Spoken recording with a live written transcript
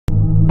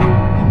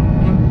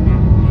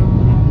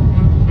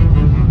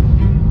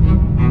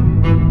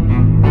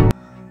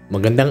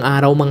Magandang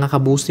araw mga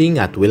kabusing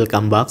at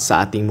welcome back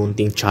sa ating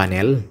munting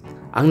channel.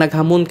 Ang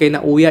naghamon kay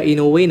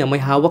INOUE na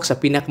may hawak sa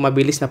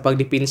pinakamabilis na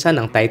pagdipinsa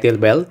ng title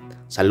belt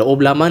sa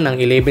loob lamang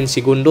ng 11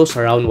 segundo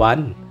sa round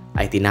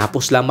 1 ay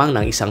tinapos lamang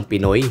ng isang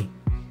Pinoy.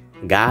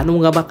 Gaano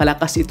nga ba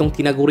kalakas itong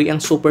tinaguriang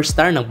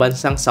superstar ng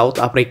bansang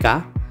South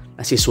Africa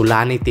na si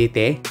ZOLANI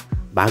TETE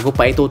bago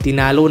pa ito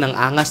tinalo ng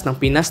angas ng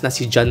Pinas na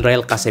si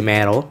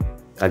Casimero?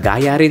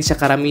 Kagaya rin sa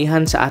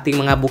karamihan sa ating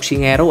mga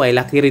boksingero ay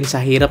laki rin sa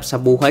hirap sa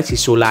buhay si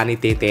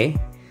ZOLANI TETE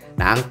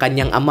na ang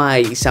kanyang ama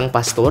ay isang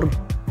pastor.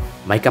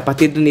 May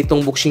kapatid din itong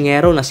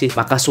boksingero na si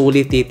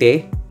Makasuli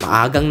TETE,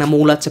 maagang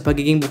namulat sa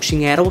pagiging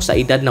boksingero sa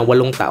edad na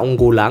 8 taong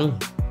gulang.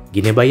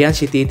 Ginabayan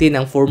si TETE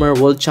ng former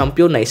world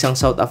champion na isang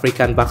South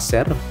African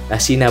boxer na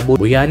sina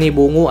Buyani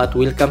Bungo at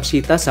Wilcam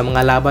Sita sa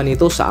mga laban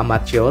nito sa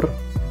amateur.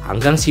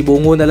 Hanggang si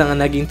Bungo na lang ang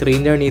naging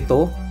trainer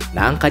nito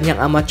na ang kanyang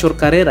amateur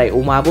career ay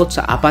umabot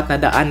sa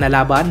 400 na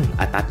laban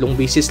at 3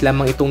 bisis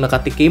lamang itong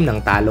nakatikim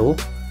ng talo.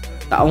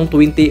 Taong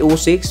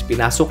 2006,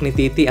 pinasok ni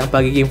TETE ang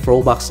pagiging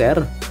pro boxer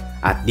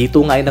at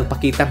dito nga ay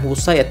nagpakitang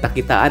husay at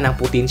nakitaan ang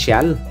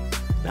potensyal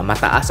na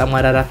mataas ang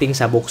mararating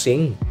sa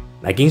boxing.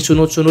 Naging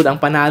sunod-sunod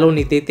ang panalo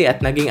ni TETE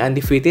at naging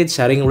undefeated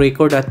sa ring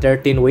record at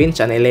 13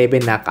 wins and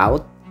 11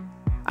 knockout.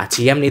 At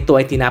siyam nito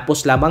ay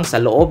tinapos lamang sa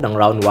loob ng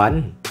round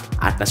 1.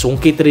 At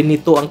nasungkit rin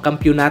nito ang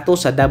kampyonato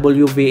sa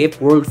WBF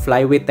World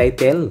Flyweight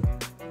title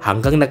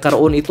hanggang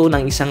nagkaroon ito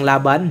ng isang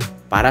laban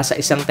para sa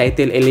isang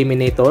title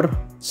eliminator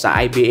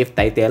sa IBF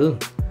title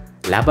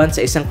laban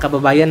sa isang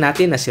kababayan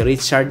natin na si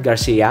Richard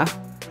Garcia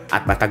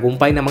at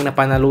matagumpay namang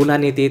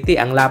napanalunan ni TETE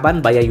ang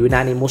laban via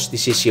unanimous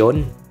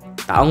decision.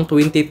 Taong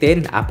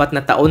 2010, 4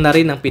 na taon na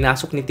rin ang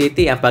pinasok ni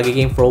TETE ang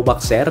pagiging pro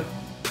boxer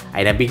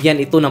ay nabigyan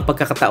ito ng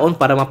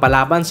pagkakataon para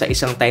mapalaban sa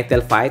isang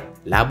title fight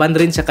laban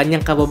rin sa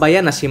kanyang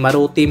kababayan na si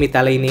Maruti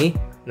Mitalini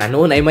na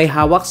noon ay may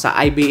hawak sa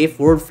IBF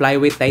World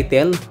Flyweight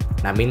title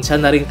na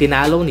minsan na rin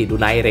tinalo ni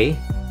Donaire.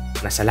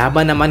 Na sa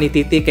laban naman ni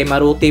TETE kay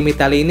Maruti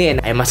Mitalini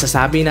ay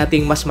masasabi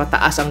nating mas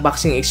mataas ang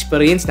boxing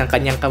experience ng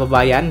kanyang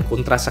kababayan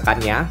kontra sa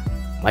kanya.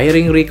 May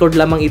ring record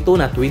lamang ito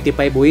na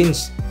 25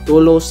 wins, 2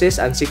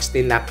 losses and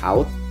 16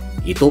 knockout.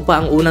 Ito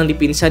pa ang unang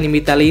dipinsa ni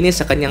Mitalini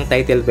sa kanyang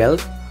title belt.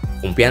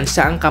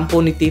 Kumpiyansa ang kampo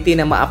ni TETE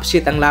na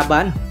ma-upset ang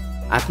laban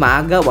at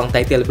maagaw ang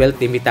title belt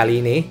ni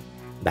Mitalini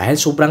dahil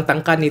sobrang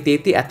tangkad ni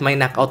TETE at may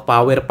knockout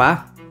power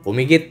pa.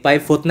 Humigit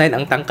 5'9"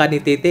 ang tangkad ni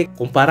TETE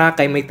kumpara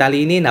kay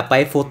Mitalini na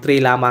 5'3"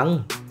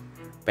 lamang.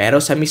 Pero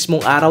sa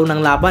mismong araw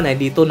ng laban ay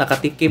dito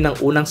nakatikim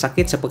ng unang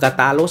sakit sa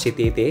pagkatalo si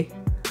TETE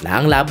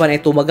na ang laban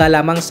ay tumaga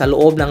lamang sa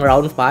loob ng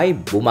round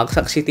 5.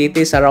 Bumagsak si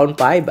TETE sa round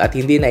 5 at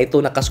hindi na ito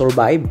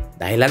nakasurvive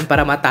dahilan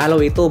para matalo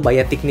ito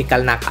via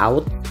technical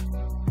knockout.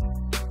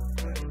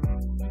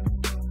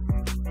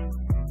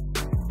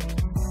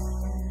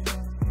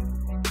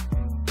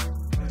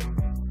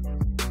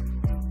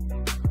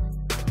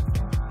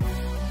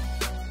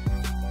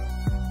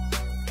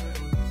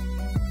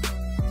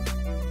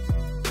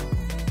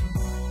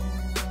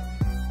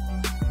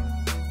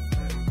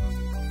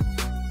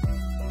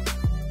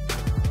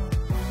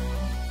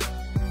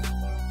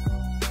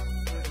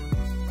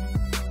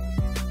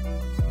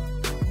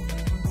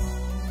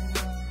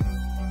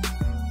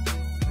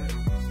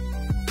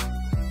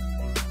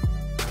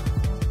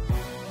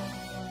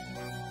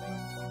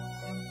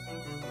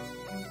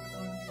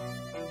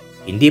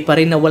 Hindi pa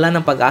rin nawala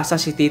ng pag-asa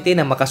si TETE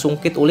na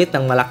makasungkit ulit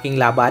ng malaking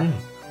laban.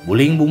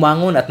 Muling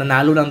bumangon at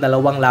nanalo ng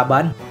 2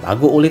 laban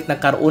bago ulit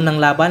nagkaroon ng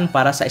laban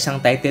para sa isang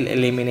title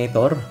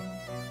eliminator.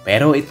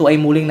 Pero ito ay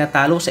muling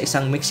natalo sa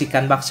isang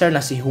Mexican boxer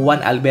na si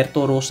Juan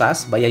Alberto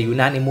Rosas via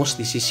unanimous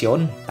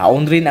decision.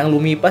 Taon rin ang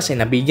lumipas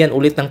ay nabigyan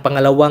ulit ng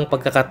pangalawang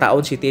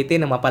pagkakataon si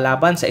TETE na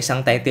mapalaban sa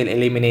isang title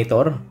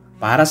eliminator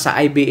para sa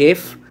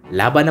IBF.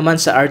 Laban naman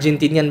sa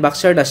Argentinian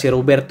boxer na si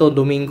Roberto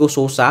Domingo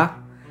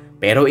Sosa.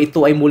 Pero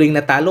ito ay muling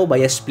natalo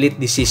via split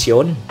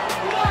decision.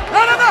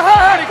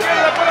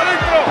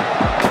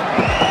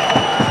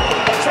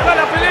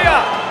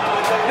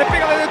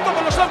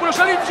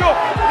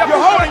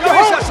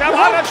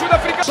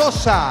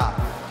 Sosa,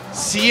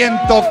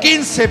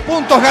 115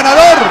 puntos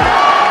ganador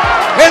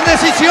en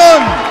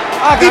decisión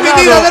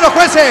dividida de los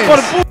jueces.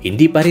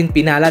 Hindi pa rin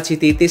pinalat si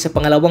TETE sa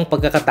pangalawang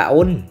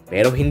pagkakataon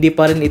pero hindi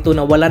pa rin ito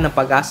nawala ng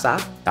pag-asa.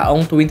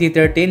 Taong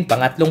 2013,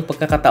 pangatlong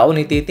pagkakataon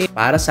ni TETE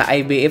para sa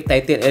IBF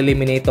title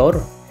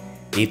eliminator.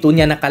 Dito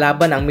niya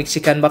nakalaban ang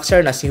Mexican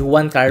boxer na si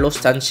Juan Carlos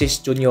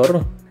Sanchez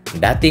Jr.,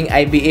 dating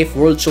IBF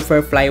World Super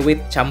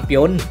Flyweight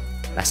Champion.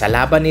 Nasa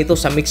laban nito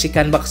sa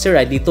Mexican boxer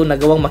ay dito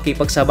nagawang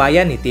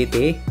makipagsabayan ni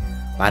TETE.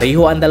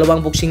 Pareho ang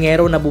dalawang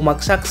boksingero na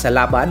bumagsak sa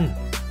laban.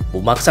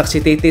 Bumagsak si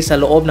TETE sa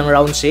loob ng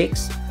round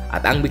 6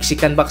 at ang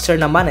Mexican boxer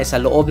naman ay sa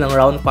loob ng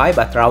round 5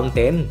 at round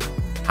 10.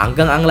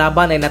 Hanggang ang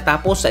laban ay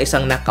natapos sa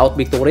isang knockout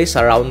victory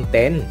sa round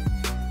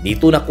 10.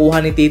 Dito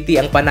nakuha ni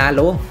TETE ang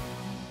panalo.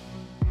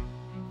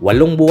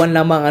 8 buwan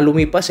lamang ang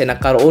lumipas ay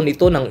nagkaroon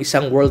ito ng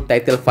isang world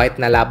title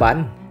fight na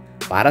laban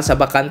para sa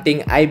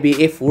bakanting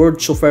IBF World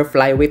Super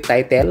Flyweight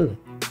title.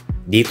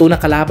 Dito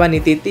nakalaban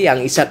ni TETE ang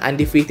isang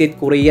undefeated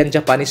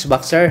Korean-Japanese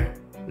boxer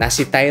na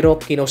si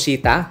Tairo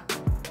Kinoshita.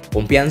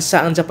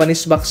 Kumpiyansa ang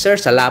Japanese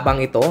boxer sa labang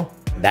ito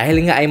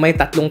dahil nga ay may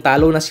 3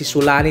 talo na si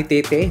ZOLANI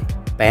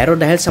TETE. Pero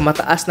dahil sa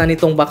mataas na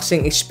nitong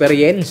boxing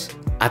experience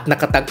at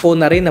nakatagpo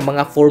na rin ng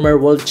mga former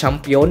world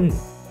champion,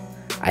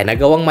 ay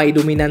nagawang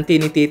maidominante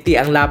ni TETE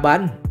ang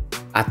laban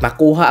at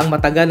makuha ang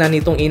matagal na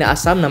nitong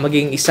inaasam na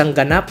maging isang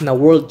ganap na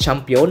world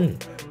champion.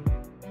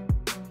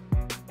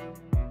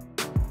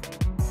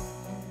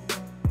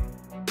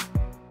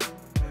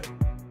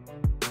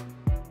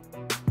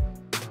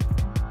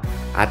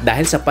 At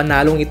dahil sa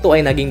panalong ito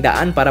ay naging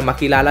daan para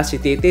makilala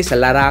si TETE sa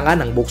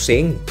larangan ng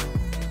boxing.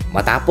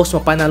 Matapos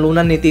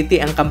mapanalunan ni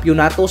TETE ang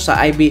kampyonato sa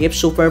IBF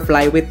Super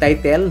Flyweight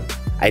title,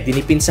 ay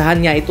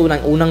dinipinsahan niya ito ng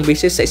unang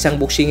beses sa isang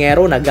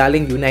boksingero na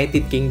galing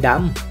United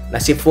Kingdom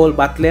na si Paul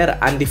Butler,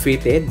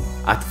 undefeated,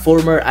 at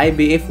former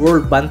IBF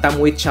World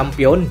Bantamweight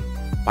Champion.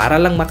 Para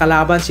lang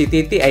makalaban si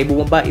TETE ay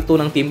bumaba ito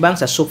ng timbang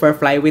sa Super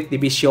Flyweight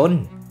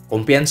Division.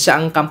 Kumpiyansa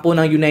ang kampo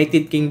ng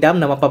United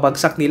Kingdom na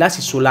mapabagsak nila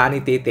si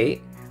ZOLANI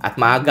TETE at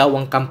maagaw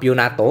ang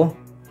kampyonato.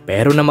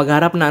 Pero na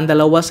magharap na ang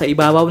dalawa sa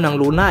ibabaw ng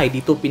luna ay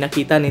dito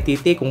pinakita ni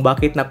TETE kung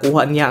bakit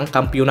nakuha niya ang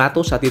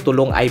kampyonato sa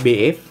titulong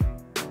IBF,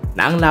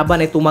 na ang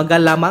laban ay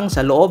tumagal lamang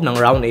sa loob ng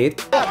round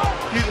 8.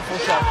 Beautiful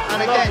shot,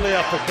 and again, lovely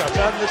uppercut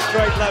and the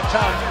straight left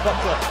hand.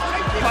 Butler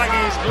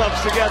banging his gloves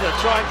together,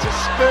 trying to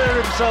spur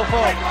himself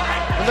on.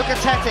 And look at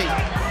Tete.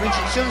 As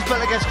soon as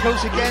Butler gets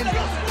close again,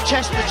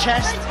 chest to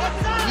chest,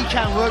 he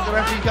can't work. The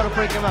referee's got to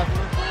break him up.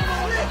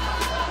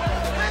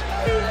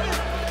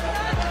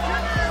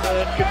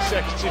 Third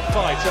consecutive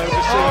fight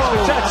overseas for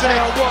Tete.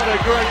 Oh, what a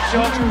great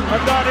shot,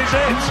 and that is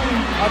it.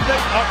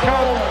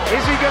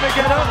 Is he going to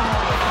get up?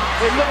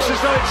 It looks as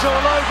though it's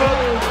all over.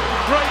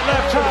 Great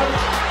left hand.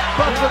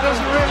 Butler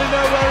doesn't really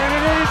know where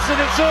it is, and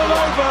it's all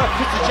over.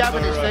 Puts the jab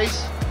in his face.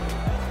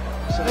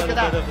 Look at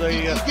that.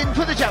 He didn't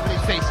put the jab in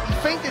his face. He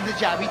feinted the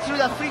jab. He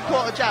threw that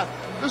 3/4 jab.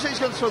 Looks like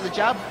he's going to throw the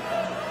jab.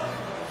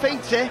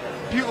 Feints it.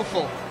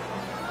 Beautiful.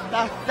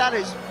 That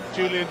is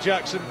Julian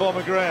Jackson,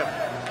 Bomber Graham.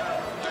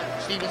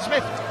 Stephen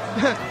Smith.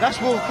 That's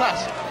world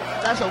class.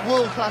 That's a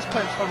world class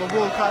punch from a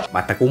world class.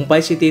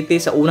 Matagumpay si TETE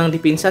sa unang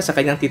dipinsa sa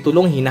kanyang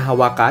titulong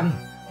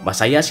hinahawakan.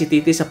 Masaya si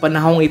TETE sa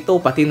panahong ito,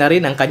 pati na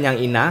rin ang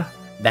kanyang ina,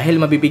 dahil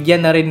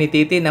mabibigyan na rin ni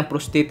TETE ng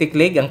prosthetic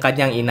leg ang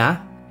kanyang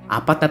ina.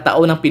 4 na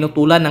taon ang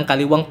pinutulan ng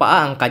kaliwang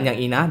paa ang kanyang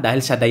ina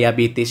dahil sa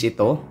diabetes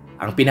ito.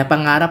 Ang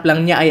pinapangarap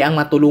lang niya ay ang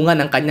matulungan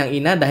ng kanyang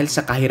ina dahil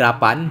sa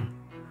kahirapan.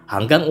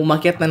 Hanggang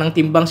umakyat na ng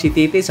timbang si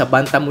TETE sa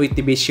Bantamweight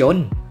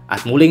Division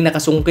at muling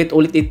nakasungkit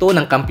ulit ito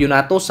ng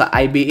kampyonato sa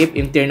IBF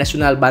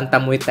International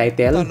Bantamweight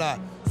title.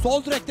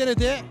 Sol direk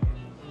denedi.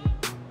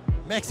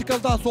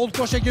 Meksikalı'dan sol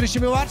koşa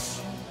girişimi var.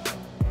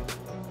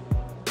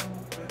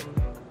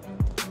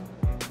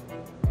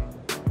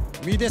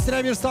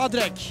 Midesine bir sağ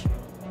direk.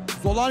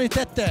 ZOLANI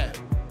TETE.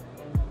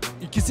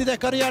 İkisi de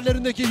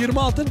kariyerlerindeki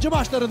 26.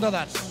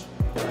 maçlarındalar.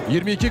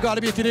 22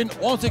 galibiyetinin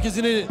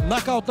 18'ini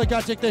knockout'la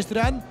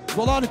gerçekleştiren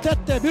ZOLANI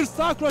TETE bir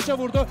sağ kroşe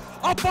vurdu.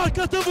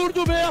 Uppercut'ı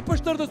vurdu ve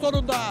yapıştırdı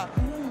sonunda.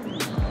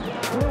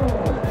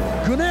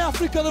 Güney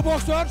Afrikalı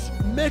boksör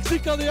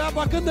Meksikalı'ya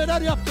bakın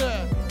neler yaptı.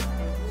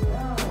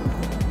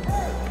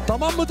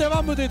 Tamam mı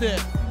devam mı dedi.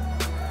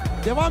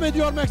 Devam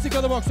ediyor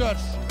Meksikalı boksör.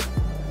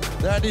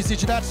 Değerli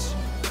izleyiciler,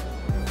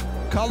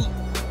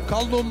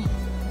 Callum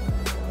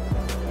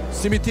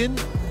Smith'in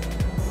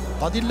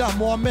Adillah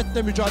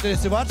Muhammed'le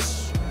mücadelesi var.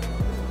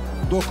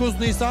 9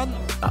 Nisan.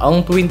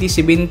 Taong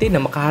 2017 na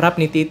makaharap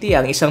ni TETE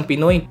ang isang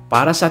Pinoy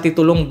para sa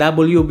titulong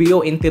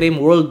WBO Interim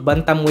World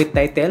Bantamweight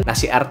title na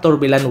si Arthur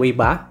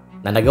Villanueva,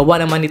 na nagawa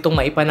naman nitong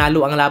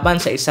maipanalo ang laban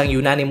sa isang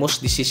unanimous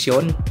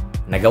decision.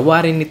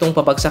 Nagawa rin nitong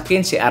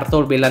pabagsakin si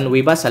Arthur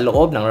Villanueva sa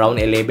loob ng round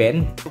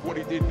 11.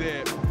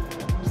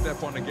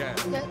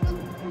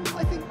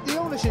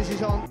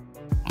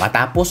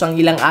 Matapos ang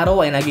ilang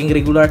araw ay naging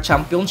regular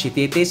champion si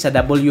TETE sa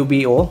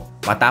WBO.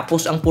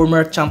 Matapos ang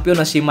former champion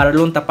na si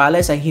Marlon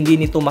Tapales ay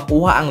hindi nito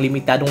makuha ang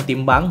limitadong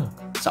timbang.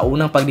 Sa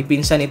unang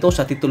pagdipinsa nito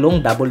sa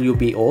titulong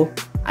WBO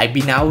ay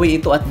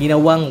binawi ito at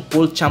ginawang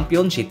full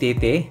champion si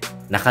TETE.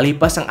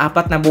 Nakalipas ang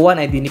 4 na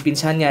buwan ay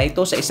dinipinsahan niya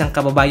ito sa isang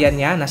kababayan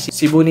niya na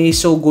si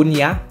Boniso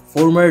Gunya,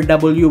 former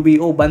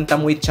WBO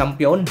Bantamweight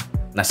champion.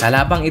 Na sa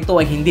labang ito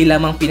ay hindi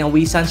lamang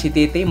pinawisan si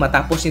TETE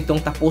matapos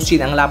nitong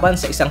tapusin ang laban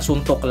sa isang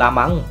suntok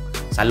lamang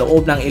sa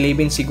loob ng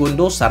 11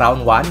 segundos sa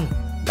round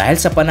 1. Dahil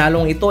sa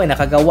panalong ito ay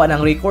nakagawa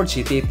ng record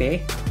si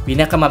TETE,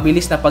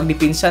 pinakamabilis na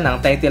pagdipinsa ng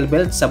title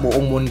belt sa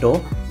buong mundo.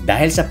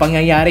 Dahil sa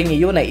pangyayaring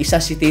iyon ay isa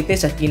si TETE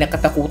sa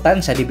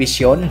kinakatakutan sa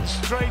dibisyon.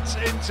 Straight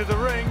into the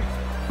ring.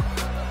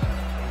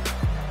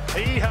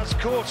 He has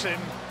caught him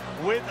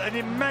with an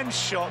immense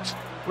shot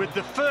with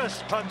the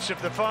first punch of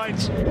the fight.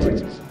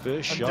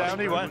 First shot. And down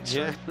he went.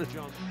 Yeah.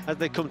 As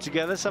they come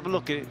together, let's have a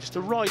look at it. Just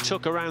a right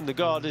hook around the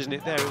guard, isn't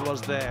it? There it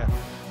was there.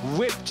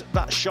 Whipped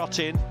that shot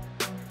in.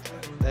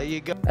 There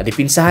you go.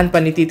 Nadipinsahan pa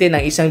ni TETE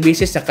ng isang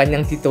bisis ng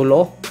kanyang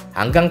titulo.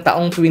 Hanggang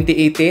taong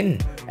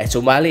 2018 ay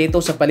sumali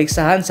ito sa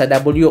paligsahan sa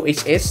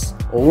WHS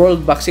o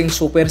World Boxing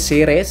Super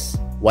Series.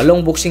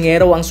 8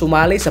 boksingero ang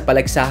sumali sa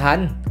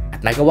paligsahan at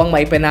nagawang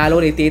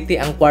maipanalo ni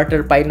TETE ang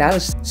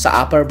quarterfinals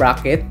sa upper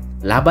bracket.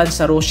 laban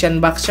sa Russian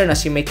boxer na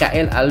si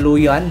Mikhail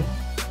Aluyan.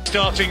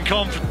 Starting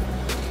confidence.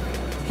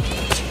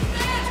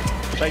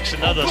 Takes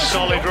another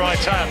solid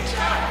right hand.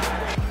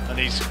 And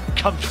he's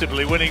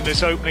comfortably winning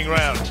this opening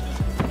round.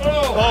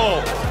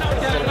 Oh!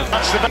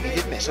 That's the... He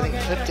did miss, I think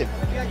he flipped him.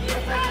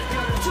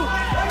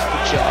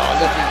 Good shot,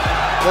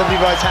 lovely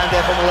right hand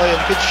there from Aluyan,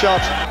 good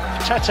shot.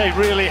 Tete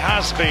really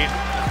has been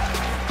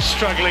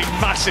struggling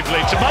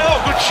massively to... Oh,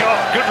 good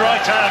shot, good right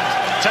hand.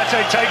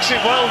 Tete takes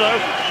it well though.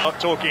 Not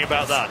talking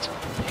about that.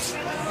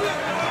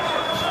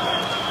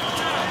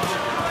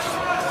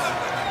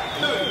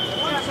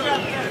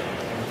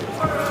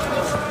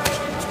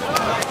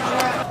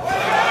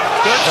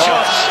 Good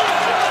shots.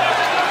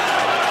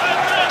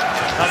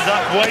 And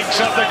that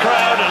wakes up the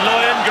crowd.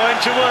 Aluyan going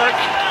to work.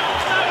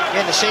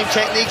 Again, the same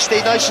technique,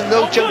 stayed nice and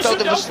low, jumped out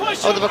of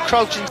a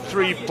crouch.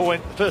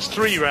 First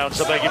 3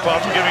 rounds, I beg your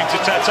pardon, giving to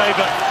Tete,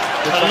 but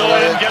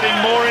Aluyan getting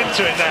more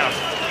into it now.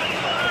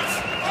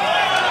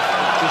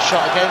 Good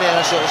shot again there,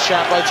 that's a little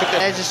sharp right, took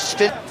the edge of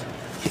spin.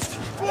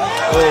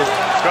 Oh,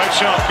 great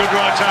shot, good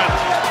right hand.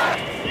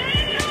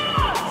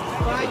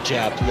 Good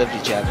jab, lovely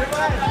jab.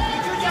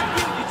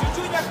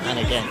 And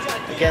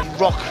again,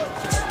 rock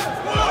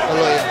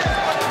Aluyan.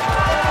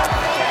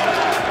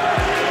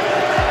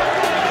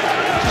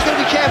 Just got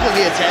to be careful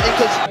here, Teddy,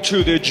 because...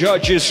 To the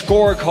judges'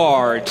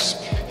 scorecards,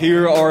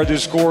 here are the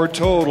score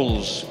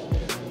totals.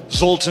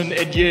 Zoltan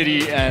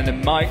Edyeri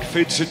and Mike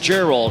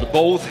Fitzgerald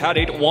both had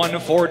it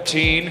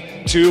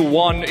 114 to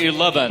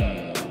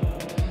 111.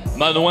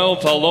 Manuel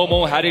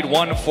Palomo had it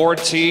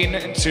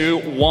 114 to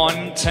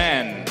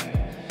 110.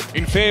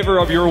 In favor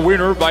of your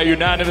winner by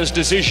unanimous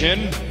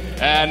decision,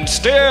 and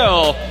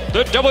still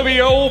the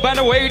WBO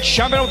Bantamweight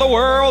Champion of the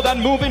World,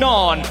 and moving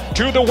on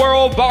to the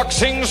World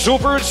Boxing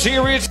Super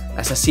Series.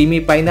 Sa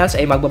semifinals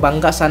ay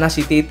magbabangga sana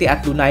si Tete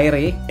at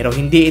Donaire, pero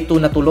hindi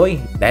ito natuloy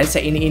dahil sa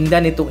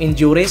iniinda nitong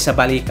injury sa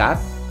balikat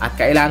at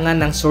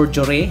kailangan ng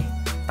surgery.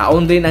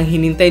 Taon din ang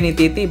hinintay ni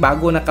Tete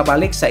bago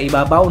nakabalik sa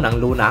ibabaw ng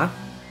luna,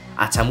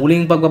 at sa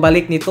muling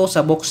pagbabalik nito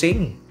sa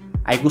boxing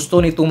ay gusto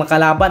nitong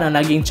makalaban ang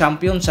naging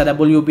champion sa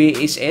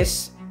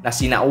WBSS na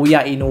si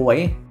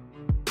Inoue.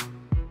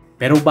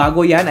 Pero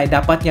bago yan ay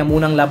dapat niya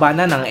munang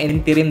labanan ng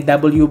interim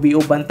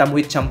WBO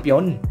Bantamweight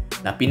Champion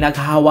na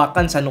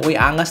pinaghahawakan sa nooy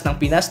angas ng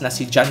Pinas na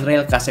si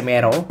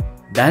Casimero.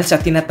 Dahil sa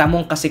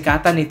tinatamong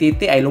kasikatan ni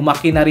Tete ay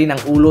lumaki na rin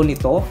ang ulo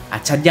nito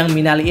at sadyang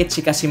minaliit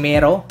si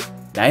Casimero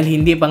dahil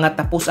hindi pa nga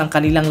tapos ang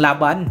kanilang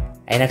laban.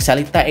 Ay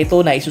nagsalita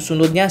ito na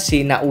isusunod niya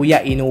si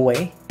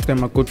Inoue.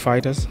 Them are good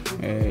fighters.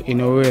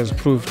 Inoue has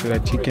proved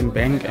that he can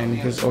bang, and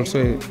he's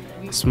also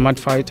a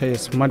smart fighter, a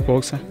smart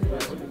boxer.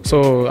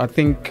 So I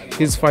think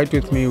his fight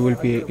with me will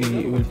be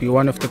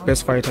one of the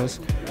best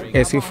fighters,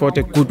 as he fought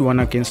a good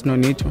one against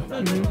Nonito.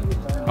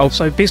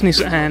 Also,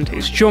 business at hand,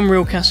 it's John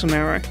Real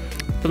Casimero.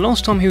 The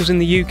last time he was in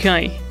the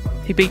UK,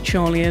 he beat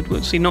Charlie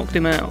Edwards, he knocked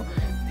him out.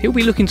 He'll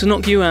be looking to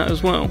knock you out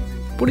as well.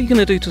 What are you going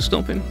to do to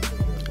stop him?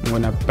 I'm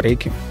going to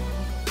break him.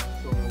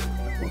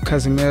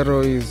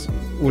 Casimero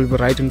will be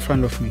right in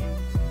front of me,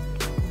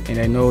 and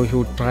I know he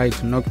will try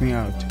to knock me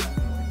out.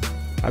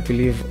 I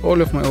believe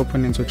all of my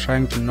opponents are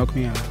trying to knock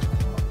me out.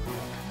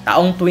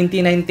 Taong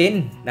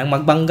 2019, nang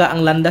magbangga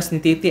ang landas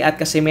ni Tete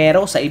at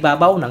Casimero sa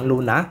ibabaw ng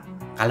luna,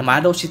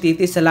 kalmado si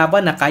Tete sa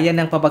laban na kaya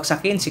nang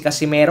pabagsakin si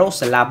Casimero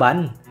sa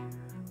laban.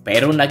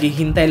 Pero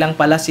naghihintay lang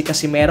pala si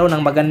Casimero ng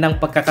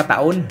magandang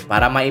pagkakataon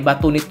para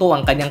maibato nito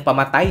ang kanyang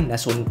pamatay na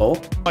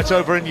suntok. Right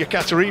over in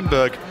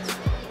Yekaterinburg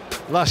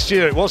last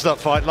year, it was that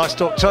fight last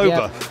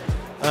October. Yep.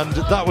 And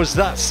that was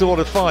that sort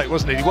of fight,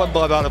 wasn't it? He won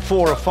by about a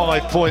 4 or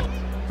 5 point.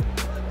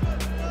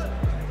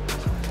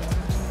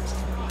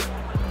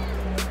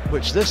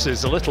 Which this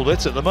is a little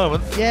bit at the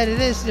moment. Yeah, it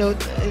is.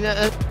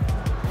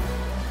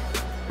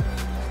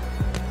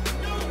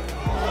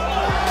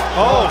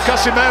 Oh,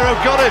 Casimero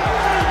got it.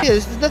 Yeah,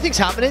 nothing's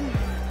happening.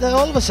 Then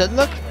all of a sudden,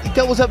 look, he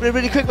doubles up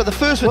really quick. But the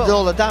first one did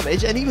all the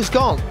damage, and he was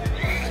gone.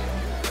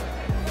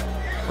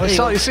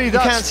 Well, you see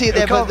that? You can't see it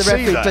there, but the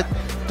referee.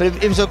 But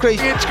it was so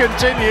crazy. It's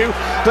continue,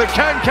 but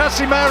can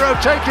Casimero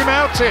take him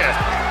out here?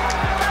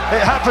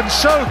 It happened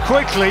so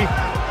quickly.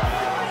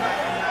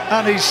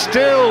 And he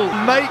still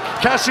make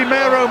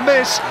Casimero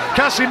miss.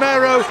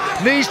 Casimero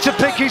needs to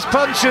pick his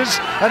punches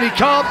and he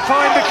can't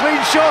find the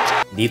clean shot.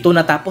 Dito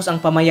natapos ang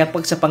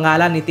pamayagpag sa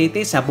pangalan ni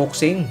Tete sa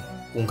boxing.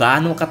 Kung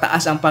gaano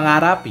kataas ang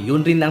pangarap,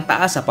 yun rin ang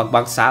taas sa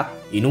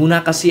pagbagsak.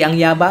 Inuna kasi ang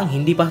yabang,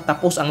 hindi pa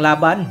tapos ang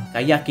laban,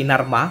 kaya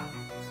kinarma.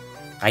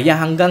 Kaya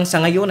hanggang sa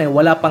ngayon ay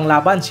wala pang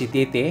laban si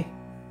Tete.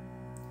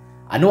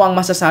 Ano ang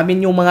masasabi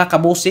niyo mga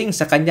kabusing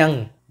sa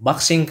kanyang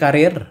boxing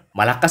career?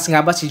 Malakas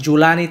nga ba si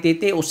ZOLANI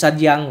Tete o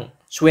sadyang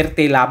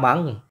swerte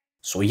lamang?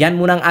 So yan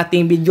muna ang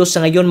ating video sa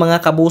ngayon mga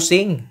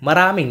kabusing.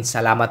 Maraming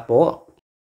salamat po.